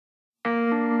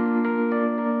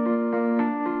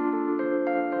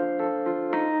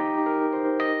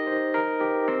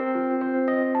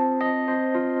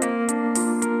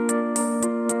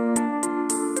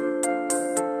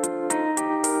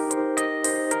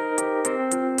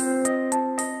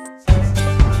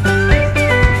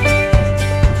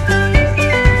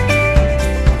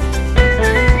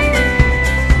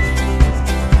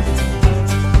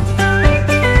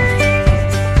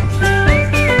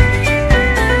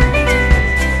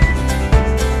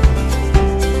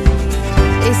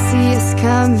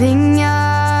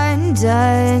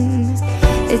done.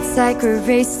 It's like we're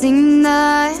racing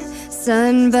the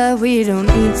sun, but we don't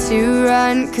need to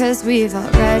run, 'cause we've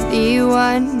already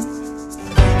won.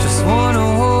 Just wanna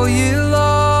hold you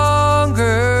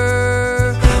longer.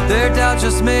 Their doubt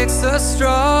just makes us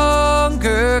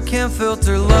stronger. Can't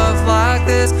filter love like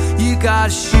this. You gotta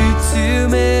shoot to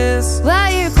miss.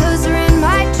 While you're closer in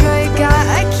my drawer, got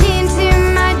a key into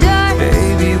my door.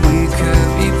 Baby, we could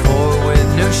be poor with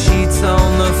no sheets on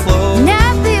the floor.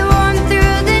 Now be warm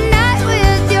through the night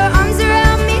with your arms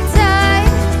around me tight.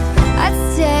 I'd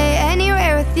stay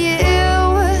anywhere with you.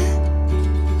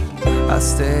 I'd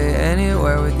stay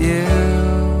anywhere with you.